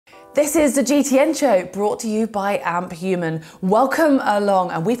This is the GTN Show, brought to you by Amp Human. Welcome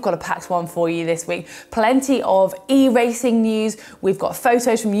along, and we've got a packed one for you this week. Plenty of e-racing news. We've got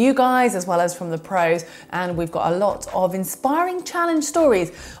photos from you guys as well as from the pros, and we've got a lot of inspiring challenge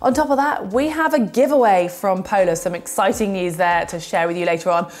stories. On top of that, we have a giveaway from Pomelo. Some exciting news there to share with you later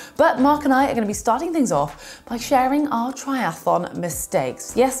on. But Mark and I are going to be starting things off by sharing our triathlon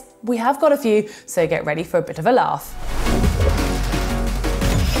mistakes. Yes, we have got a few, so get ready for a bit of a laugh.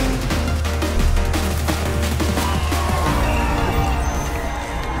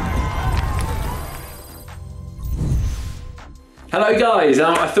 Hello guys,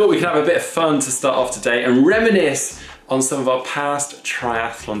 I thought we could have a bit of fun to start off today and reminisce on some of our past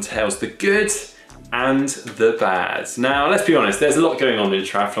triathlon tales, the good and the bad. Now let's be honest, there's a lot going on in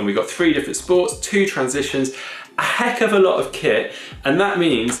triathlon. We've got 3 different sports, 2 transitions, a heck of a lot of kit, and that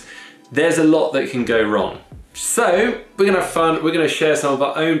means there's a lot that can go wrong. So we're gonna have fun, we're gonna share some of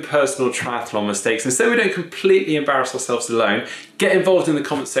our own personal triathlon mistakes, and so we don't completely embarrass ourselves alone, get involved in the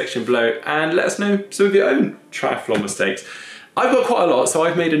comment section below and let us know some of your own triathlon mistakes. I've got quite a lot, so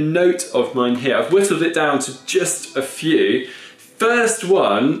I've made a note of mine here. I've whittled it down to just a few. First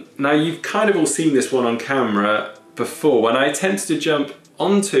one, now you've kind of all seen this one on camera before, when I attempted to jump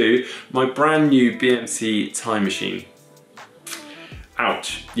onto my brand new BMC time machine.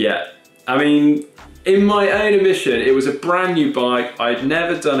 Ouch, yeah. I mean, in my own admission, it was a brand new bike. I'd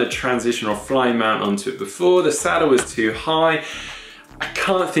never done a transition or flying mount onto it before. The saddle was too high. I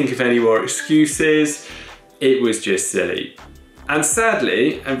can't think of any more excuses. It was just silly. And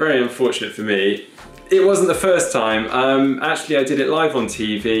sadly, and very unfortunate for me, it wasn't the first time. Actually, I did it live on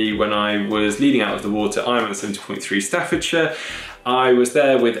TV when I was leading out of the water. I'm at 70.3 Staffordshire. I was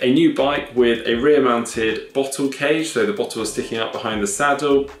there with a new bike with a rear-mounted bottle cage, so the bottle was sticking out behind the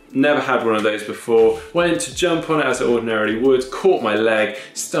saddle. Never had one of those before. Went to jump on it as I ordinarily would, caught my leg,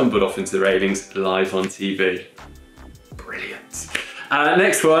 stumbled off into the railings live on TV. Brilliant.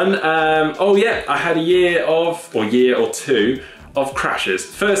 Next one, oh yeah, I had a year or two of crashes.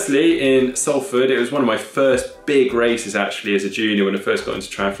 Firstly, in Salford, it was one of my first big races actually as a junior when I first got into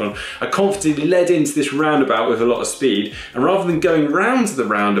triathlon. I confidently led into this roundabout with a lot of speed, and rather than going round the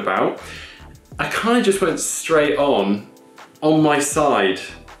roundabout, I kind of just went straight on my side.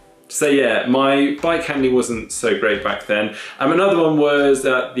 So yeah, my bike handling wasn't so great back then. Another one was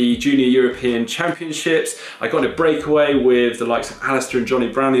at the Junior European Championships. I got in a breakaway with the likes of Alistair and Johnny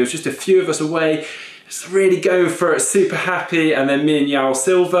Brown. There was just a few of us away. Just really going for it, super happy, and then me and Yarl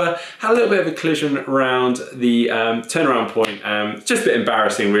Silver had a little bit of a collision around the turnaround point. Just a bit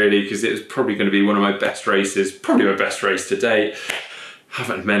embarrassing really, because it was probably going to be one of my best races, probably my best race to date.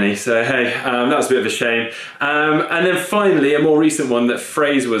 Haven't had many, so hey, that was a bit of a shame. And then finally, a more recent one that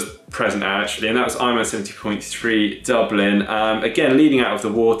Fraser was present at actually, and that was Ironman 70.3 Dublin. Again, leading out of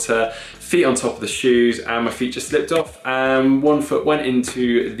the water, feet on top of the shoes, and my feet just slipped off. One foot went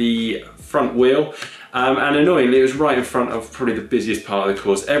into the front wheel, and annoyingly, it was right in front of probably the busiest part of the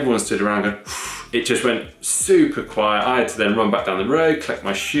course. Everyone stood around going, it just went super quiet. I had to then run back down the road, collect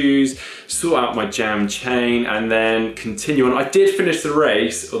my shoes, sort out my jam chain, and then continue on. I did finish the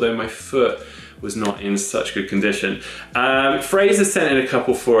race, although my foot was not in such good condition. Fraser sent in a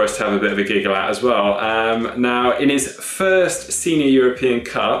couple for us to have a bit of a giggle at as well. Now, in his first Senior European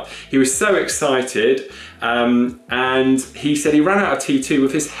Cup, he was so excited, and he said he ran out of T2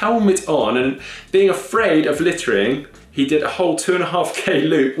 with his helmet on, and being afraid of littering, he did a whole 2.5K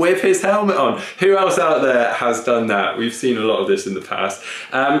loop with his helmet on. Who else out there has done that? We've seen a lot of this in the past.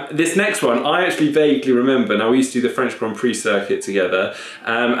 This next one, I actually vaguely remember. Now, we used to do the French Grand Prix circuit together.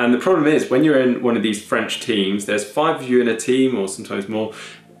 And the problem is, when you're in one of these French teams, there's 5 of you in a team, or sometimes more.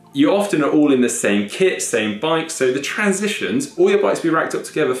 You often are all in the same kit, same bike. So the transitions, all your bikes be racked up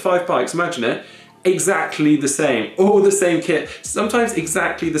together, 5 bikes, imagine it, exactly the same, all the same kit, sometimes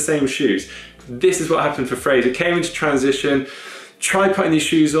exactly the same shoes. This is what happened for Fraser. Came into transition, tried putting these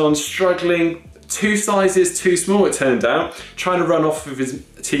shoes on, struggling, 2 sizes too small it turned out, trying to run off with his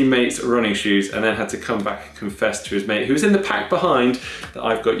teammates' running shoes, and then had to come back and confess to his mate who was in the pack behind that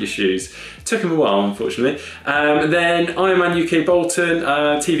I've got your shoes. Took him a while, unfortunately. Then Ironman UK Bolton,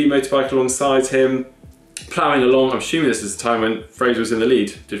 TV motorbike alongside him, ploughing along. I'm assuming this is the time when Fraser was in the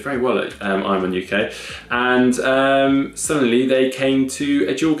lead. Did very well at Ironman UK. And suddenly they came to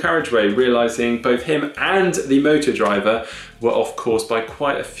a dual carriageway, realising both him and the motor driver were off course by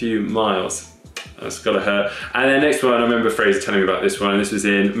quite a few miles. That's gotta hurt. And then next one, I remember Fraser telling me about this one. This was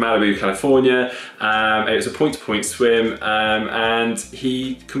in Malibu, California. It was a point-to-point swim, and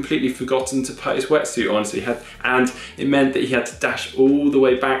he completely forgotten to put his wetsuit on. So and it meant that he had to dash all the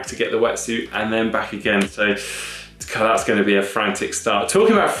way back to get the wetsuit and then back again. So to God, that's going to be a frantic start.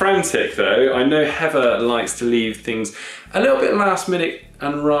 Talking about frantic though, I know Heather likes to leave things a little bit last minute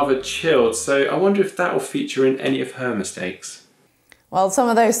and rather chilled, so I wonder if that will feature in any of her mistakes. Well, some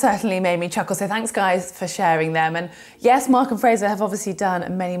of those certainly made me chuckle, so thanks guys for sharing them. And yes, Mark and Fraser have obviously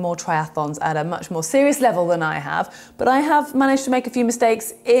done many more triathlons at a much more serious level than I have, but I have managed to make a few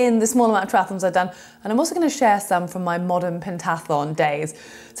mistakes in the small amount of triathlons I've done, and I'm also going to share some from my modern pentathlon days.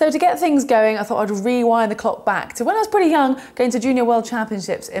 So to get things going, I thought I'd rewind the clock back to when I was pretty young, going to Junior World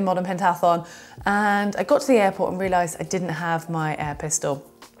Championships in modern pentathlon, and I got to the airport and realised I didn't have my air pistol.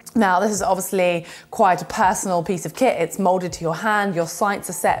 Now, this is obviously quite a personal piece of kit. It's molded to your hand, your sights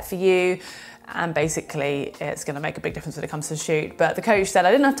are set for you, and basically it's going to make a big difference when it comes to shoot. But the coach said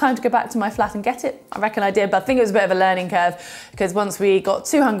I didn't have time to go back to my flat and get it. I reckon I did, but I think it was a bit of a learning curve, because once we got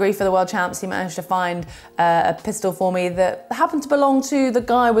too hungry for the World Champs, he managed to find a pistol for me that happened to belong to the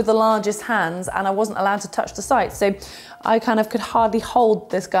guy with the largest hands, and I wasn't allowed to touch the sights. So I kind of could hardly hold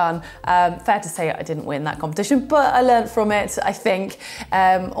this gun. Fair to say I didn't win that competition, but I learned from it, I think.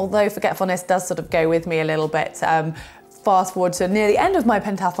 Although forgetfulness does sort of go with me a little bit. Fast forward to near the end of my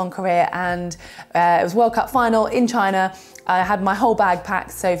pentathlon career, and it was World Cup final in China. I had my whole bag packed,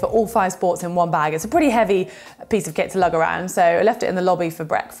 so for all 5 sports in one bag. It's a pretty heavy piece of kit to lug around, so I left it in the lobby for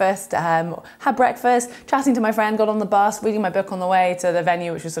breakfast. Had breakfast, chatting to my friend, got on the bus, reading my book on the way to the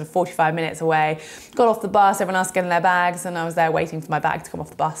venue, which was sort of 45 minutes away. Got off the bus, everyone else getting their bags, and I was there waiting for my bag to come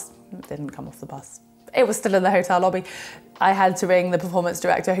off the bus. It didn't come off the bus. It was still in the hotel lobby. I had to ring the performance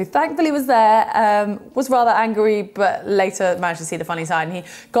director, who thankfully was there, was rather angry, but later managed to see the funny side, and he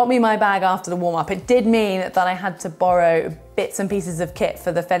got me my bag after the warm-up. It did mean that I had to borrow bits and pieces of kit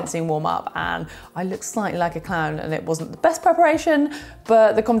for the fencing warm-up, and I looked slightly like a clown, and it wasn't the best preparation,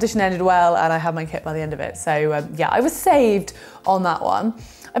 but the competition ended well, and I had my kit by the end of it. So yeah, I was saved on that one.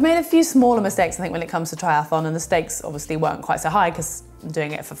 I've made a few smaller mistakes, I think, when it comes to triathlon, and the stakes obviously weren't quite so high because I'm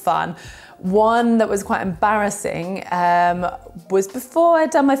doing it for fun. One that was quite embarrassing was before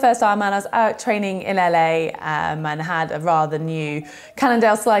I'd done my first Ironman. I was out training in LA and had a rather new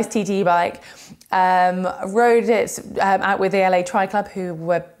Cannondale Slice TT bike. Rode it out with the LA Tri Club, who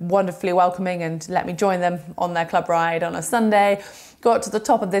were wonderfully welcoming and let me join them on their club ride on a Sunday. Got to the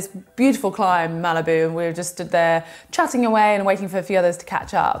top of this beautiful climb, Malibu, and we were just stood there chatting away and waiting for a few others to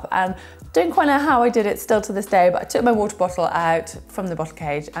catch up. And don't quite know how I did it still to this day, but I took my water bottle out from the bottle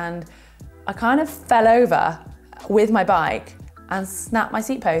cage and I kind of fell over with my bike and snapped my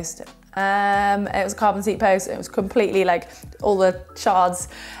seat post. It was a carbon seat post. It was completely like all the shards.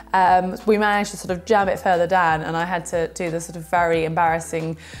 We managed to sort of jam it further down, and I had to do this sort of very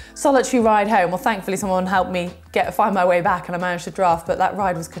embarrassing solitary ride home. Well, thankfully someone helped me find my way back, and I managed to draft, but that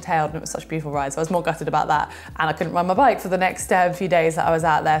ride was curtailed and it was such a beautiful ride, so I was more gutted about that, and I couldn't ride my bike for the next few days that I was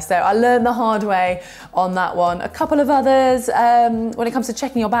out there. So I learned the hard way on that one. A couple of others, when it comes to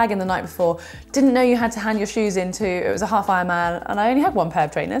checking your bag in the night before, didn't know you had to hand your shoes into. It was a half Ironman and I only had one pair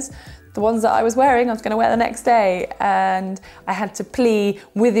of trainers. The ones that I was wearing, I was going to wear the next day, and I had to plea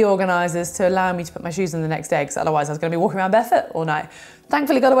with the organisers to allow me to put my shoes in the next day, because otherwise I was going to be walking around barefoot all night.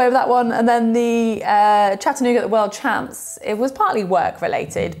 Thankfully got away with that one. And then the Chattanooga at the World Champs, it was partly work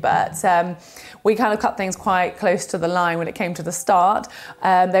related, but we kind of cut things quite close to the line when it came to the start.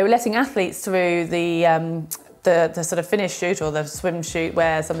 They were letting athletes through the sort of finish chute or the swim chute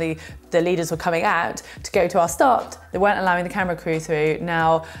where some of the leaders were coming out to go to our start. They weren't allowing the camera crew through.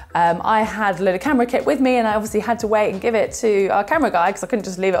 Now, I had a load of camera kit with me, and I obviously had to wait and give it to our camera guy because I couldn't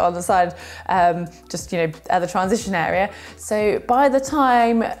just leave it on the side, just, you know, at the transition area. So by the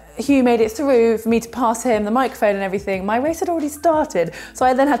time Hugh made it through for me to pass him the microphone and everything, my race had already started. So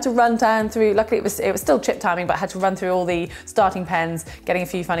I then had to run down through, luckily it was still chip timing, but I had to run through all the starting pens, getting a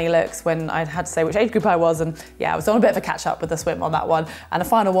few funny looks when I had to say which age group I was, and yeah, I was on a bit of a catch up with the swim on that one. And the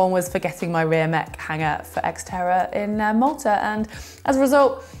final one was forgetting my rear mech hanger for Xterra in Malta, and as a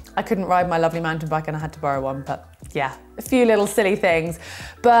result, I couldn't ride my lovely mountain bike and I had to borrow one. But yeah, a few little silly things.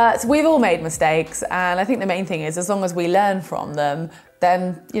 But we've all made mistakes, and I think the main thing is, as long as we learn from them,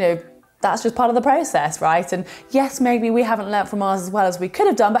 then, you know, that's just part of the process, right? And yes, maybe we haven't learnt from ours as well as we could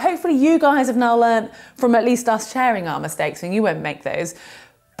have done, but hopefully you guys have now learnt from at least us sharing our mistakes, and you won't make those.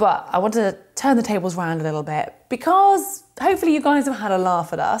 But I want to turn the tables around a little bit, because hopefully you guys have had a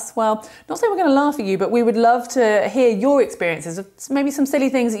laugh at us. Well, not saying we're going to laugh at you, but we would love to hear your experiences of maybe some silly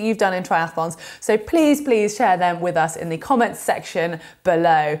things that you've done in triathlons. So please, please share them with us in the comments section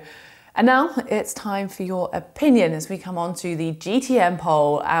below. And now it's time for your opinion as we come on to the GTN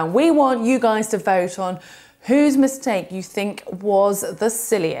poll, and we want you guys to vote on whose mistake you think was the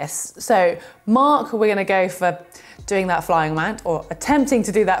silliest. So Mark, we're going to go for doing that flying mount, or attempting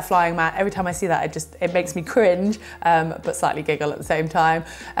to do that flying mount. Every time I see that, it makes me cringe, but slightly giggle at the same time.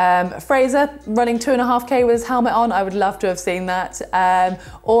 Fraser running 2.5K with his helmet on. I would love to have seen that.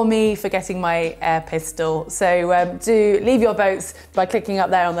 Or me forgetting my air pistol. So do leave your votes by clicking up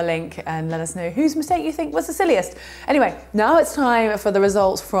there on the link and let us know whose mistake you think was the silliest. Anyway, now it's time for the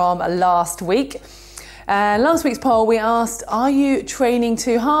results from last week. Last week's poll, we asked, are you training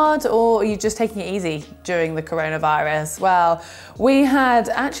too hard or are you just taking it easy during the coronavirus? Well, we had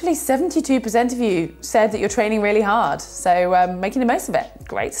actually 72% of you said that you're training really hard, so making the most of it.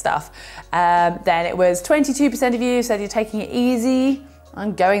 Great stuff. Then it was 22% of you said you're taking it easy.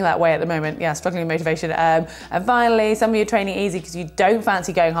 I'm going that way at the moment, yeah, struggling with motivation. And finally, some of you are training easy because you don't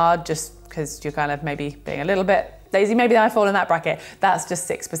fancy going hard, just because you're kind of maybe being a little bit lazy. Maybe I fall in that bracket. That's just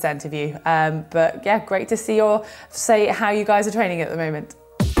 6% of you. But yeah, great to say how you guys are training at the moment.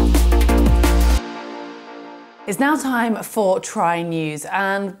 It's now time for Tri News,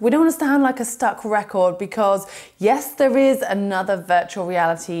 and we don't want to sound like a stuck record because yes, there is another virtual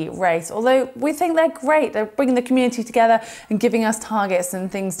reality race, although we think they're great. They're bringing the community together and giving us targets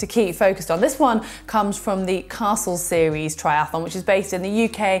and things to keep focused on. This one comes from the Castle Series Triathlon, which is based in the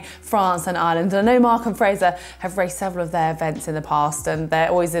UK, France and Ireland. And I know Mark and Fraser have raced several of their events in the past, and they're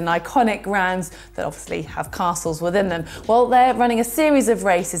always in iconic grounds that obviously have castles within them. Well, they're running a series of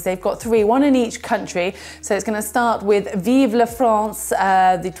races. They've got 3, one in each country. So it's going to start with Vive la France,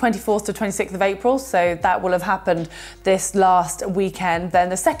 the 24th to 26th of April. So that will have happened this last weekend. Then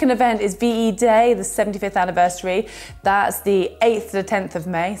the second event is VE Day, the 75th anniversary. That's the 8th to the 10th of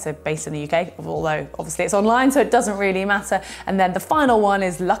May, so based in the UK, although obviously it's online, so it doesn't really matter. And then the final one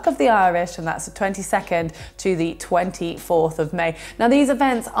is Luck of the Irish, and that's the 22nd to the 24th of May. Now these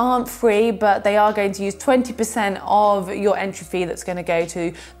events aren't free, but they are going to use 20% of your entry fee that's going to go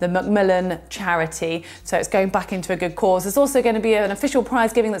to the Macmillan charity. So it's going back into a good cause. There's also going to be an official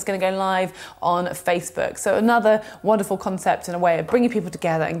prize giving that's going to go live on Facebook. So another wonderful concept and a way of bringing people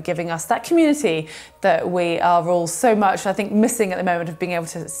together and giving us that community that we are all so much, I think, missing at the moment of being able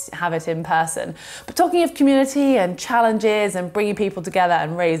to have it in person. But talking of community and challenges and bringing people together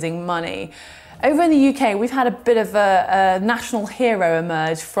and raising money, over in the UK, we've had a bit of a national hero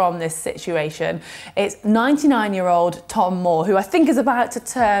emerge from this situation. It's 99-year-old Tom Moore, who I think is about to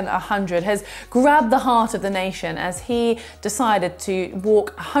turn 100, has grabbed the heart of the nation as he decided to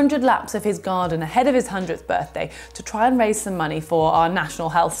walk 100 laps of his garden ahead of his 100th birthday to try and raise some money for our National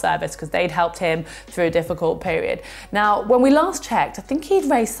Health Service, because they'd helped him through a difficult period. Now, when we last checked, I think he'd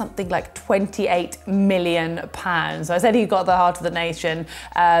raised something like £28 million. So I said he got the heart of the nation,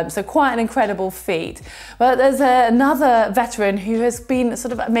 so quite an incredible feat. But there's another veteran who has been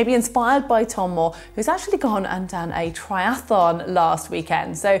sort of maybe inspired by Tom Moore, who's actually gone and done a triathlon last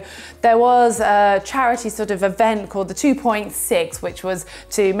weekend. So there was a charity sort of event called the 2.6, which was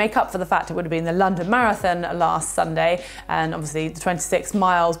to make up for the fact it would have been the London Marathon last Sunday, and obviously the 26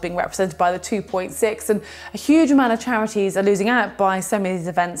 miles being represented by the 2.6, and a huge amount of charities are losing out by so many of these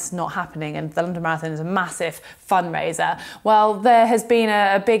events not happening, and the London Marathon is a massive fundraiser. Well, there has been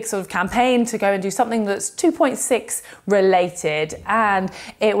a big sort of campaign to go and do something that's 2.6 related, and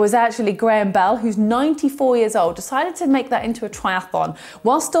it was actually Graham Bell, who's 94 years old, decided to make that into a triathlon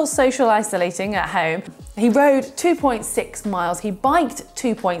while still social isolating at home. He rode 2.6 miles, he biked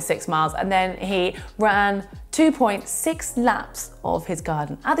 2.6 miles, and then he ran 2.6 laps of his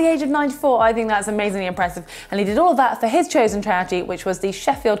garden at the age of 94. I think that's amazingly impressive, and he did all of that for his chosen charity, which was the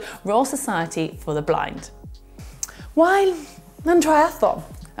Sheffield Royal Society for the Blind. Wine and triathlon.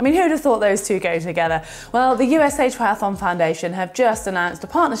 I mean, who'd have thought those two go together? Well, the USA Triathlon Foundation have just announced a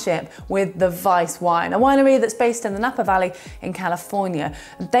partnership with the Vice Wine, a winery that's based in the Napa Valley in California.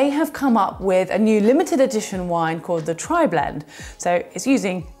 They have come up with a new limited edition wine called the Tri-Blend. So it's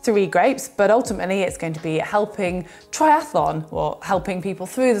using 3 grapes, but ultimately it's going to be helping triathlon, or helping people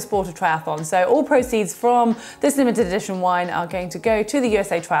through the sport of triathlon. So all proceeds from this limited edition wine are going to go to the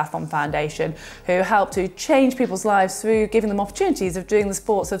USA Triathlon Foundation, who help to change people's lives through giving them opportunities of doing the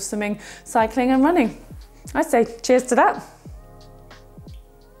sports of swimming, cycling and running. I'd say cheers to that.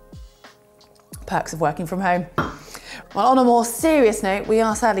 Perks of working from home. Well, on a more serious note, we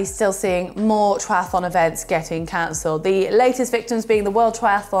are sadly still seeing more triathlon events getting cancelled. The latest victims being the World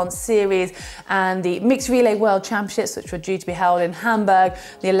Triathlon Series and the Mixed Relay World Championships, which were due to be held in Hamburg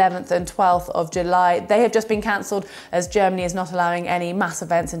the 11th and 12th of July. They have just been cancelled as Germany is not allowing any mass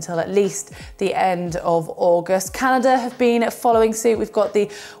events until at least the end of August. Canada have been following suit. We've got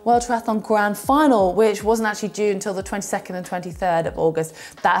the World Triathlon Grand Final, which wasn't actually due until the 22nd and 23rd of August.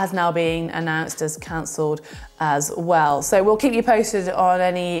 That has now been announced as cancelled as well. well. So we'll keep you posted on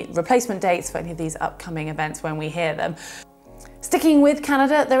any replacement dates for any of these upcoming events when we hear them. Sticking with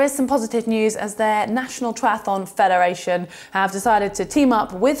Canada, there is some positive news as their National Triathlon Federation have decided to team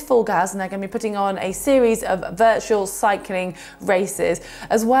up with Full Gas, and they're going to be putting on a series of virtual cycling races,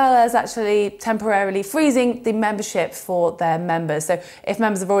 as well as actually temporarily freezing the membership for their members. So if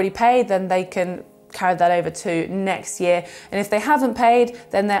members have already paid, then they can carry that over to next year. And if they haven't paid,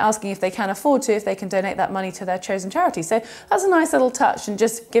 then they're asking if they can afford to, if they can donate that money to their chosen charity. So that's a nice little touch and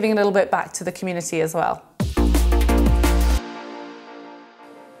just giving a little bit back to the community as well.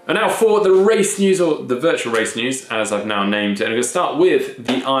 And now for the race news, or the virtual race news, as I've now named it. And I'm going to start with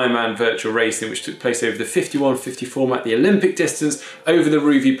the Ironman virtual racing, which took place over the 51-50 format, the Olympic distance, over the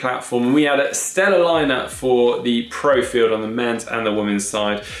Ruby platform. And we had a stellar lineup for the pro field on the men's and the women's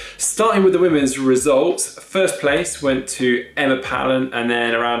side. Starting with the women's results, first place went to Emma Pallant, and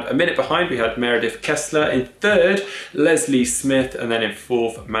then around a minute behind we had Meredith Kessler. In third, Leslie Smith, and then in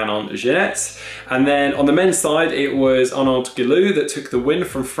fourth, Manon Jeanette. And then on the men's side, it was Arnaud Guillou that took the win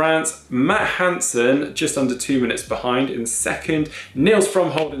from France. Matt Hansen just under 2 minutes behind in second, Niels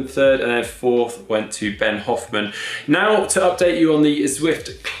Fromhold in third, and then fourth went to Ben Hoffman. Now to update you on the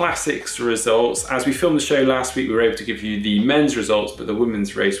Zwift Classics results. As we filmed the show last week, we were able to give you the men's results, but the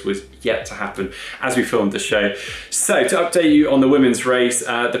women's race was yet to happen as we filmed the show. So to update you on the women's race,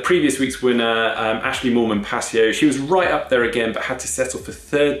 the previous week's winner, Ashley Moorman-Passio, she was right up there again, but had to settle for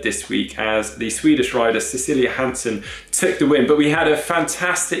third this week as the Swedish rider Cecilia Hansen took the win. But we had a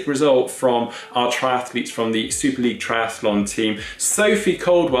fantastic result from our triathletes from the Super League Triathlon team. Sophie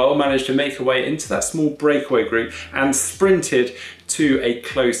Caldwell managed to make her way into that small breakaway group and sprinted to a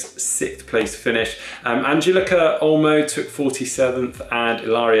close 6th place finish. Angelica Olmo took 47th and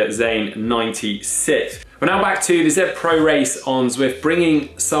Ilaria Zane 96th. We're now back to the Zeb Pro race on Zwift,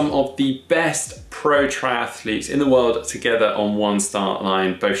 bringing some of the best pro triathletes in the world together on one start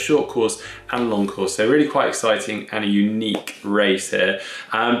line, both short course and long course. So really quite exciting and a unique race here.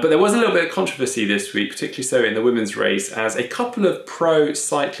 But there was a little bit of controversy this week, particularly so in the women's race, as a couple of pro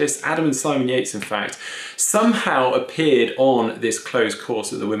cyclists, Adam and Simon Yates in fact, somehow appeared on this closed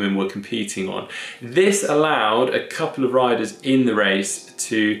course that the women were competing on. This allowed a couple of riders in the race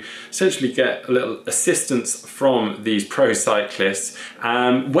to essentially get a little assistance from these pro cyclists.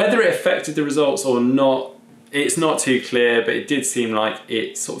 Whether it affected the results or not, it's not too clear, but it did seem like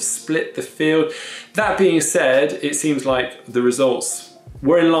it sort of split the field. That being said, it seems like the results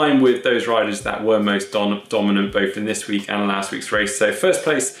were in line with those riders that were most dominant both in this week and last week's race. So first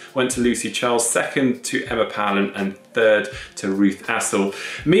place went to Lucy Charles, second to Emma Pallant, and third to Ruth Assel.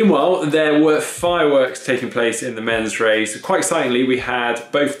 Meanwhile, there were fireworks taking place in the men's race. Quite excitingly, we had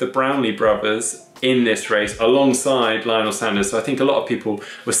both the Brownlee brothers in this race alongside Lionel Sanders. So I think a lot of people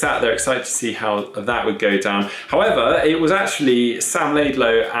were sat there excited to see how that would go down. However, it was actually Sam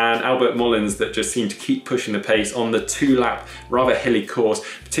Laidlow and Albert Mullins that just seemed to keep pushing the pace on the 2-lap, rather hilly course,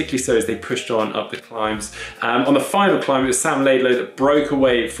 particularly so as they pushed on up the climbs. On the final climb, it was Sam Laidlow that broke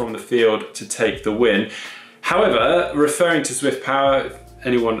away from the field to take the win. However, referring to Zwift Power,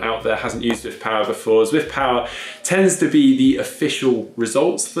 anyone out there hasn't used Zwift Power before, Zwift Power tends to be the official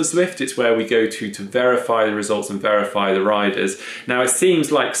results for Zwift. It's where we go to verify the results and verify the riders. Now it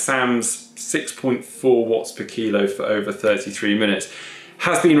seems like Sam's 6.4 watts per kilo for over 33 minutes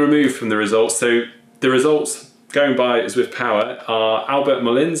has been removed from the results. So the results going by Zwift Power are Albert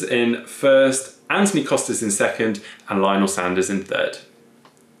Mullins in first, Anthony Costas in second, and Lionel Sanders in third.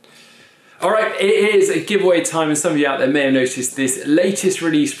 All right, it is a giveaway time, and some of you out there may have noticed this latest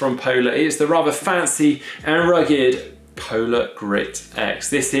release from Polar. It is the rather fancy and rugged Polar Grit X.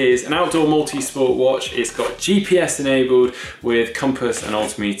 This is an outdoor multi-sport watch. It's got GPS enabled with compass and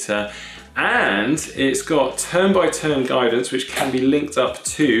altimeter, and it's got turn-by-turn guidance which can be linked up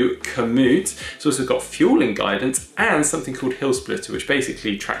to Komoot. It's also got fueling guidance and something called Hill Splitter, which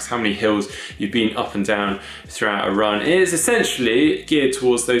basically tracks how many hills you've been up and down throughout a run. It is essentially geared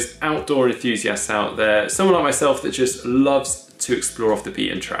towards those outdoor enthusiasts out there, someone like myself that just loves to explore off the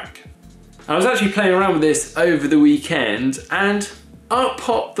beaten track. I was actually playing around with this over the weekend, and up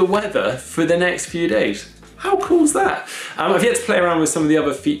popped the weather for the next few days. How cool is that? I've yet to play around with some of the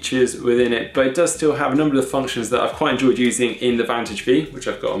other features within it, but it does still have a number of functions that I've quite enjoyed using in the Vantage V, which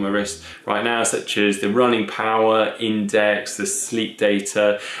I've got on my wrist right now, such as the running power index, the sleep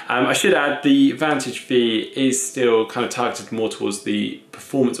data. I should add the Vantage V is still kind of targeted more towards the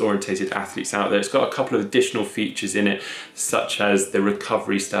performance-orientated athletes out there. It's got a couple of additional features in it, such as the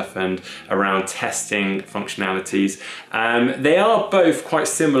recovery stuff and around testing functionalities. They are both quite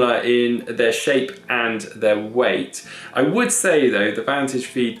similar in their shape and their weight. I would say though, the Vantage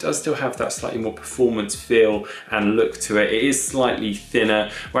V does still have that slightly more performance feel and look to it. It is slightly thinner,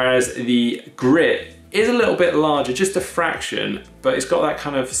 whereas the Grit is a little bit larger, just a fraction, but it's got that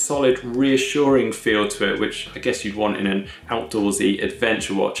kind of solid, reassuring feel to it, which I guess you'd want in an outdoorsy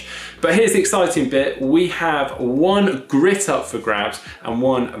adventure watch. But here's the exciting bit. We have one Grit up for grabs and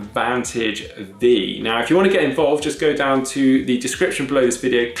one Vantage V. Now, if you want to get involved, just go down to the description below this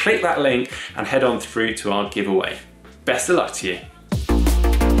video, click that link and head on through to our giveaway. Best of luck to you.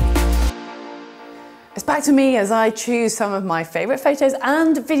 It's back to me as I choose some of my favourite photos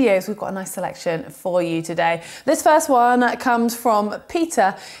and videos. We've got a nice selection for you today. This first one comes from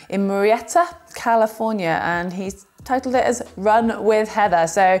Peter in Murrieta, California, and he's titled it as Run with Heather.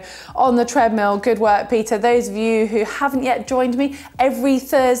 So on the treadmill, good work, Peter. Those of you who haven't yet joined me, every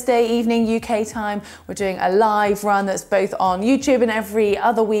Thursday evening UK time, we're doing a live run that's both on YouTube, and every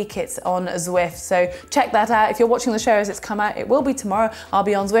other week it's on Zwift. So check that out. If you're watching the show as it's come out, it will be tomorrow. I'll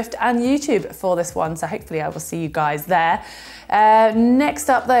be on Zwift and YouTube for this one. So hopefully I will see you guys there. Next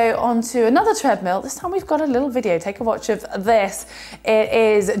up though, onto another treadmill. This time we've got a little video. Take a watch of this. It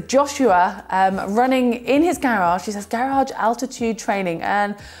is Joshua running in his garage. He says garage altitude training,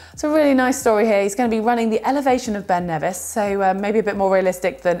 and it's a really nice story here. He's going to be running the elevation of Ben Nevis, so maybe a bit more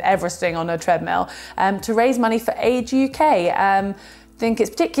realistic than Everesting on a treadmill, to raise money for Age UK. I think it's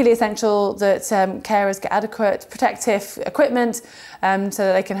particularly essential that carers get adequate protective equipment so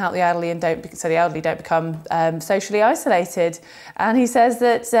that they can help the elderly and so the elderly don't become socially isolated. And he says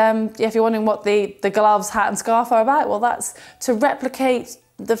that if you're wondering what the gloves, hat and scarf are about, well, that's to replicate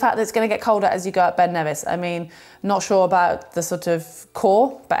the fact that it's going to get colder as you go up Ben Nevis. I mean, not sure about the sort of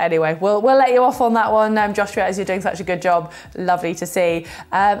core, but anyway, we'll let you off on that one, Joshua, as you're doing such a good job. Lovely to see.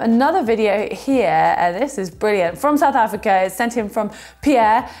 Another video here, and this is brilliant, from South Africa. It's sent in from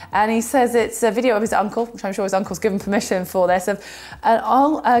Pierre, and he says it's a video of his uncle, which I'm sure his uncle's given permission for this, of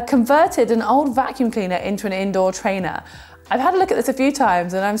converted an old vacuum cleaner into an indoor trainer. I've had a look at this a few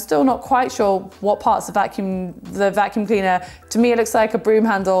times and I'm still not quite sure what parts of the vacuum cleaner, to me it looks like a broom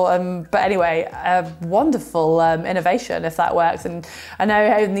handle, but anyway, a wonderful innovation if that works. And I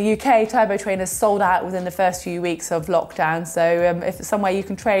know in the UK, turbo trainers sold out within the first few weeks of lockdown, so if it's some way you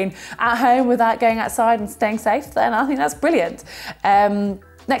can train at home without going outside and staying safe, then I think that's brilliant.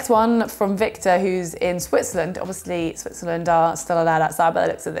 Next one from Victor, who's in Switzerland. Obviously, Switzerland are still allowed outside by the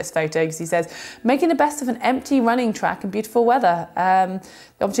looks of this photo, because he says, making the best of an empty running track and beautiful weather. The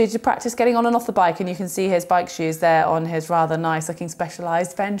opportunity to practice getting on and off the bike, and you can see his bike shoes there on his rather nice looking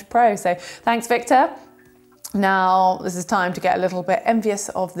Specialized Venge Pro. So thanks, Victor. Now, this is time to get a little bit envious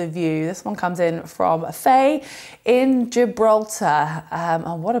of the view. This one comes in from Faye in Gibraltar.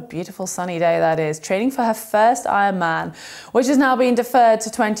 And what a beautiful sunny day that is. Training for her first Ironman, which has now been deferred to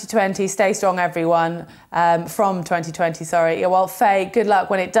 2020. Stay strong, everyone. From 2020, sorry. Yeah, well, Faye, good luck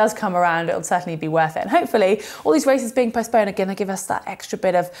when it does come around. It'll certainly be worth it. And hopefully, all these races being postponed are going to give us that extra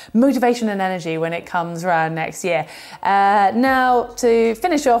bit of motivation and energy when it comes around next year. Now, to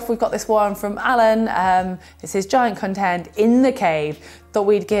finish off, we've got this one from Alan. It's his giant content in the cave. Thought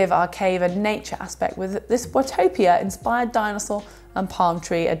we'd give our cave a nature aspect with this Watopia-inspired dinosaur and palm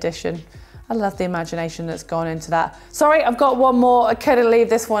tree edition. I love the imagination that's gone into that. Sorry, I've got one more. I couldn't leave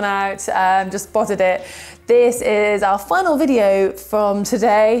this one out. Just spotted it. This is our final video from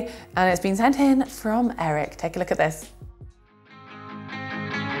today, and it's been sent in from Eric. Take a look at this.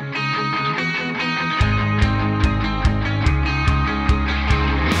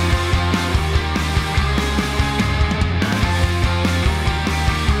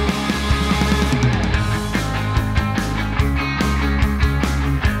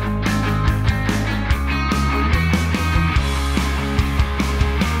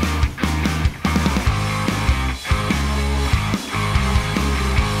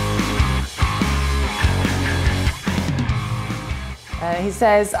 He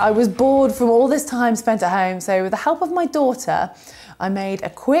says, I was bored from all this time spent at home, so with the help of my daughter, I made a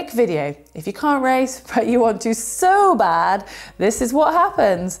quick video. If you can't race, but you want to so bad, this is what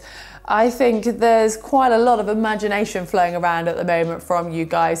happens. I think there's quite a lot of imagination flowing around at the moment from you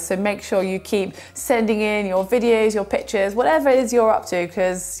guys, so make sure you keep sending in your videos, your pictures, whatever it is you're up to,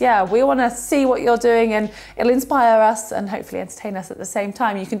 because yeah, we want to see what you're doing and it'll inspire us and hopefully entertain us at the same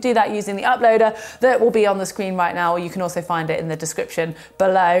time. You can do that using the uploader that will be on the screen right now, or you can also find it in the description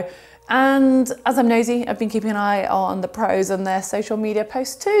below. And as I'm nosy, I've been keeping an eye on the pros and their social media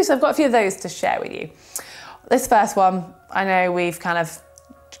posts too, so I've got a few of those to share with you. This first one, I know we've kind of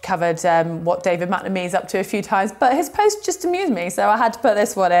covered what David McNamee is up to a few times, but his post just amused me, so I had to put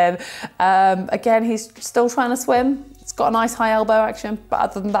this one in. Again, he's still trying to swim. It's got a nice high elbow action, but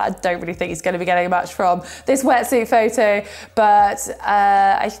other than that, I don't really think he's going to be getting much from this wetsuit photo. But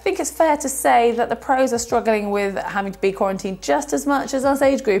I think it's fair to say that the pros are struggling with having to be quarantined just as much as us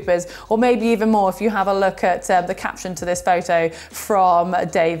age groupers, or maybe even more if you have a look at the caption to this photo from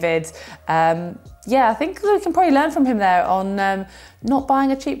David. Yeah, I think we can probably learn from him there on not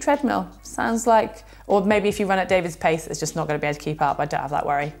buying a cheap treadmill. Sounds like, or maybe if you run at David's pace, it's just not going to be able to keep up. I don't have that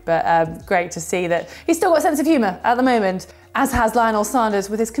worry. But great to see that he's still got a sense of humour at the moment, as has Lionel Sanders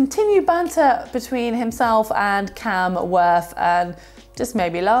with his continued banter between himself and Cam Worth, and just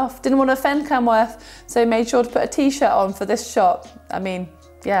made me laugh. Didn't want to offend Cam Worth, so made sure to put a t-shirt on for this shot. I mean,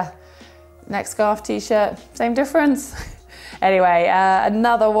 yeah, neck scarf t-shirt, same difference. Anyway,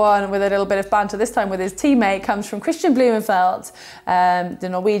 another one with a little bit of banter, this time with his teammate, comes from Christian Blumenfeld, the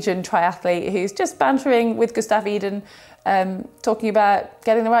Norwegian triathlete, who's just bantering with Gustav Iden, talking about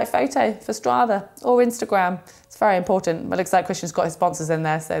getting the right photo for Strava or Instagram. It's very important. It looks like Christian's got his sponsors in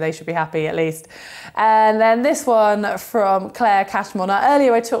there, so they should be happy at least. And then this one from Claire Cashmore. Now,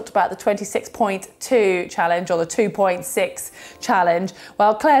 earlier I talked about the 26.2 challenge, or the 2.6 challenge.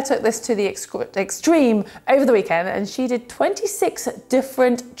 Well, Claire took this to the extreme over the weekend, and she did 26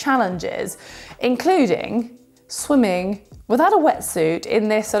 different challenges, including swimming without a wetsuit in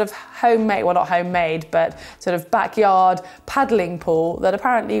this sort of homemade, well, not homemade, but sort of backyard paddling pool that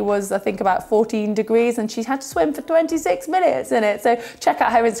apparently was, I think, about 14 degrees, and she had to swim for 26 minutes in it. So check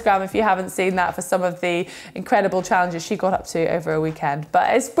out her Instagram if you haven't seen that for some of the incredible challenges she got up to over a weekend.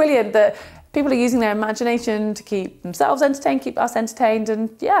 But it's brilliant that people are using their imagination to keep themselves entertained, keep us entertained, and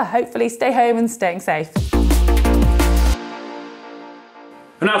yeah, hopefully stay home and staying safe.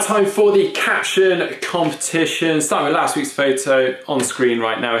 And now time for the caption competition. Starting with last week's photo on screen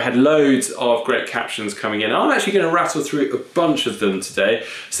right now. We had loads of great captions coming in. I'm actually going to rattle through a bunch of them today.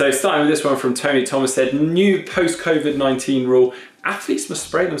 So starting with this one from Tony Thomas, said, new post-COVID-19 rule, athletes must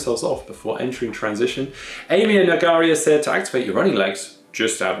spray themselves off before entering transition. Amy Nagaria said, to activate your running legs,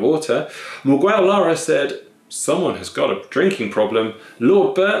 just add water. Miguel Lara said, someone has got a drinking problem.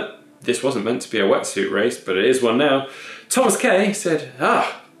 Lord Burt, this wasn't meant to be a wetsuit race, but it is one now. Thomas K said,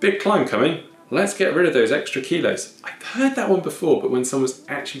 big climb coming. Let's get rid of those extra kilos. I've heard that one before, but when someone's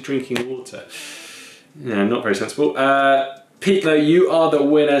actually drinking water. Yeah, not very sensible. Peter, you are the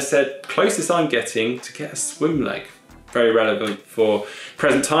winner, said, closest I'm getting to get a swim leg. Very relevant for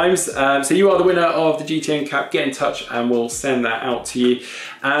present times. So you are the winner of the GTN cap. Get in touch and we'll send that out to you.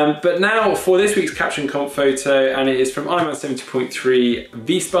 But now for this week's caption comp photo, and it is from Ironman 70.3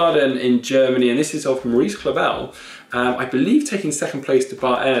 Wiesbaden in Germany, and this is of Maurice Clavel. I believe taking second place to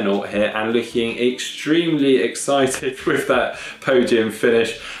Bart Ernaut here and looking extremely excited with that podium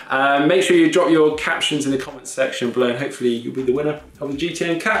finish. Make sure you drop your captions in the comments section below, and hopefully you'll be the winner of the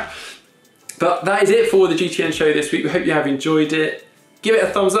GTN cap. But that is it for the GTN show this week. We hope you have enjoyed it. Give it a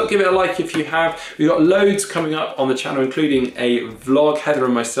thumbs up, give it a like if you have. We've got loads coming up on the channel, including a vlog. Heather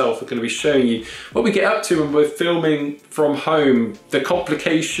and myself are going to be showing you what we get up to when we're filming from home, the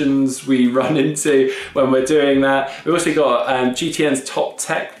complications we run into when we're doing that. We've also got GTN's top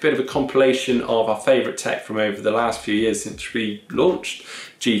tech, a bit of a compilation of our favourite tech from over the last few years since we launched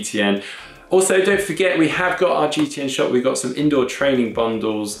GTN. Also, don't forget, we have got our GTN shop. We've got some indoor training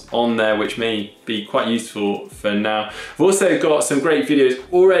bundles on there, which may be quite useful for now. We've also got some great videos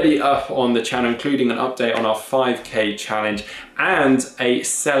already up on the channel, including an update on our 5K challenge and a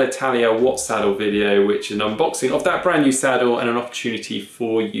Sell Italia Watt saddle video, which is an unboxing of that brand new saddle and an opportunity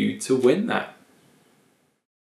for you to win that.